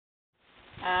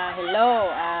Hello,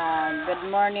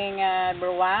 good morning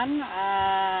everyone.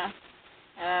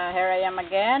 Here I am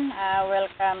again.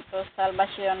 Welcome to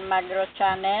Salvacion Magro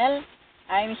channel.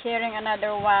 I'm sharing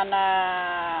another one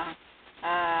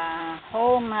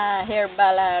home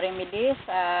herbal remedies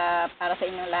para sa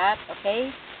inyong lahat.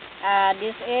 Okay?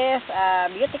 This is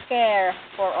beauty care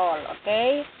for all.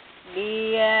 Okay?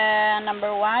 The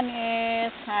number one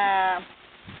is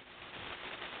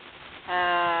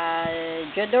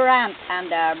deodorant and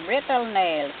brittle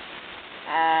nails.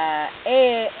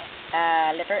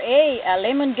 Letter A,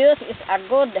 lemon juice is a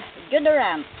good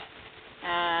deodorant.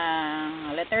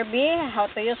 Letter B, how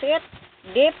to use it?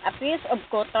 Dip a piece of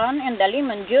cotton in the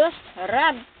lemon juice.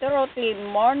 Rub thoroughly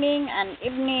morning and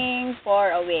evening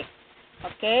for a week.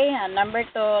 Okay, number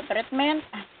 2, treatment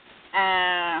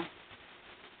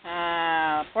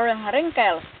for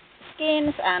wrinkles,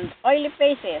 skins, and oily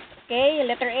faces. Okay,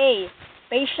 letter A,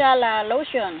 facial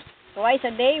lotions. Twice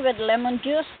a day with lemon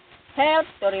juice help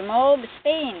to remove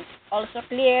stains, also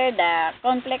clear the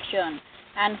complexion,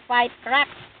 and fight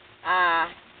cracks,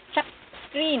 chapped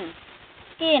skin,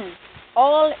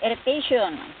 all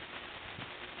irritation.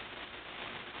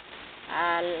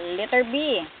 Letter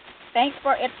B, thanks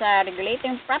for its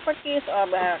regulating properties of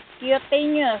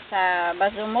cutaneous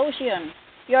vasomotion.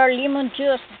 Pure lemon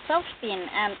juice softens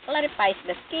and clarifies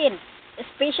the skin,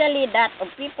 especially that of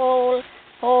people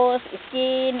whose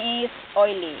skin is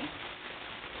oily.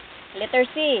 Letter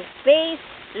C, face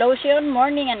lotion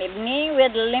morning and evening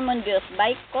with lemon juice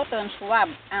by cotton swab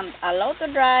and allow to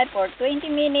dry for 20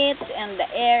 minutes in the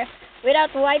air without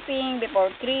wiping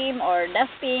before cream or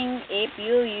dusting if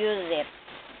you use it.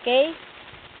 Okay?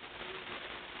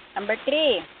 Number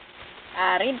 3,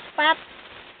 red spot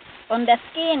on the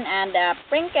skin and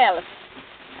wrinkles.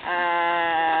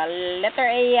 Letter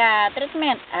A,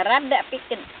 treatment. Rub the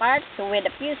affected parts with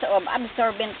a piece of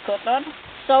absorbent cotton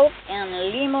soaked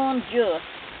in lemon juice.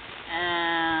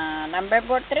 Number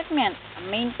 4, treatment.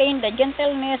 Maintain the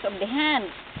gentleness of the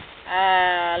hands.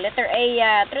 Letter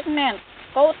A, treatment.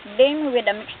 Coat them with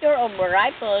a mixture of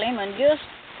ripe lemon juice,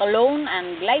 cologne,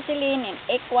 and glycerin in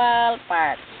equal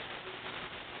parts.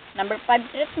 Number 5,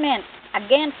 treatment.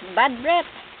 Against bad breath.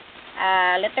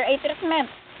 Letter A, treatment.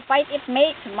 Fight it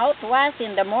makes mouthwash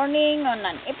in the morning on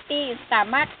an empty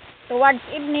stomach, towards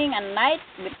evening and night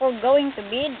before going to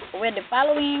bed with the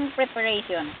following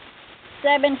preparation.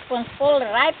 7 spoonfuls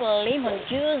ripe lemon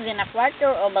juice in a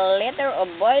quarter of a liter of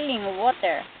boiling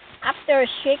water. After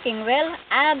shaking well,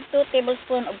 add 2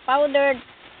 tablespoons of powdered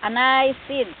anise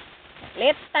seeds.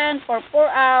 Let stand for 4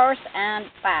 hours and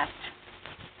pass.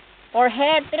 For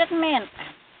hair treatment,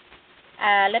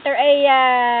 letter A,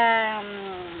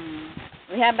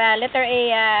 we have letter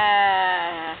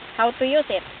A, how to use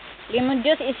it. Lemon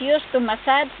juice is used to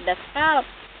massage the scalp,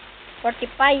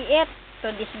 fortify it,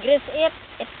 to disgrease it.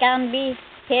 It can be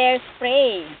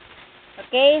hairspray.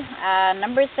 Okay,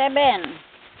 number 7,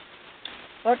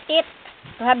 for teeth,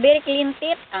 to have very clean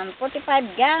teeth and 45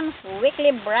 gums,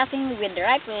 weekly brushing with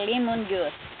ripe lemon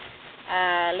juice.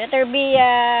 Letter B,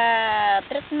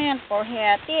 treatment for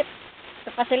hair teeth, to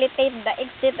facilitate the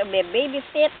exit of the baby's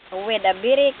teeth with a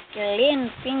very clean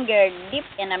finger dip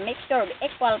in a mixture of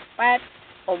equal parts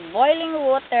of boiled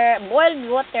water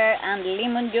and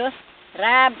lemon juice.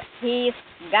 Rub his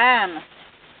gums.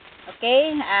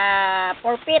 Okay,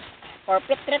 for feet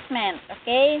treatment.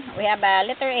 Okay, we have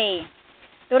letter A,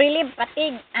 to relieve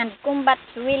fatigue and combat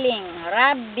swelling.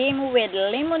 Rub them with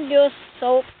lemon juice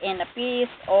soaked in a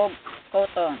piece of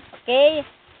cotton. Okay,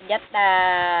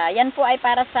 yan po ay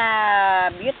para sa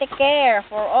beauty care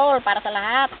for all, para sa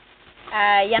lahat.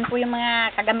 Yan po yung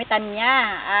mga kagamitan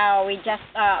niya. We just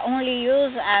only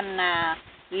use an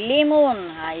lemon,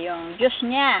 yung juice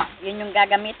niya. Yun yung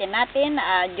gagamitin natin.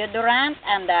 Deodorant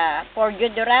and for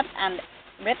deodorant and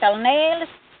brittle nails,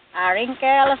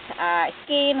 wrinkles,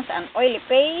 skins, and oily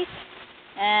face,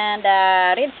 and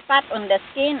red spot on the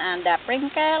skin and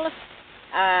wrinkles.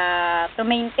 To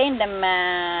maintain the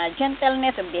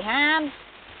gentleness of the hands,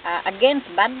 against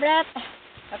bad breath.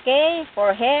 Okay,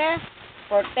 for hair,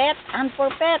 for teeth, and for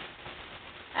pet.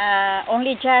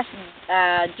 Only just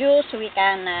juice we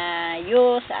can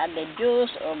use the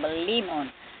juice of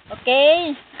lemon.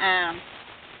 Okay,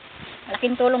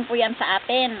 laking tulong po yan sa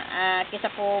atin. Kisa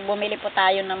po bumili po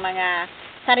tayo ng mga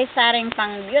sari-saring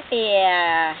pang beauty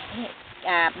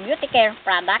care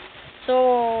product. So,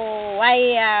 why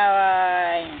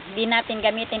di natin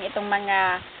gamitin itong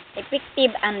mga effective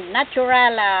and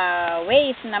natural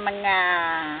ways na mga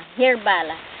herbal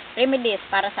remedies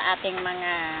para sa ating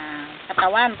mga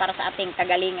katawan, para sa ating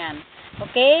kagalingan.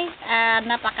 Okay?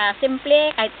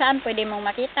 Napaka-simple, kahit saan pwede mong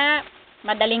makita.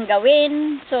 madaling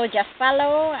gawin. So, just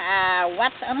follow,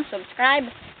 watch, subscribe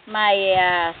my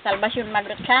Salvation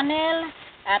Magro channel.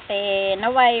 At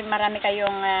naway, marami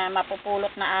kayong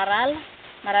mapupulot na aral.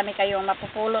 Marami kayong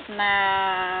mapupulot na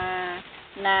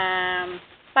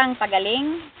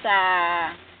pangpagaling sa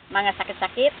mga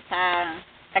sakit-sakit, sa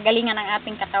kagalingan ng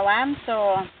ating katawan.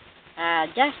 So,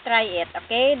 just try it,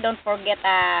 okay? Don't forget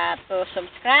to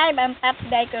subscribe and tap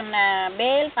the icon na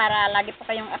bell para lagi po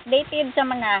kayong updated sa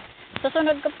mga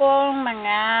susunod ko pong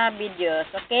mga videos,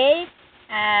 okay?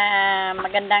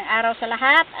 Magandang araw sa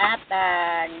lahat at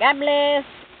God bless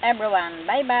everyone.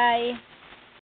 Bye-bye!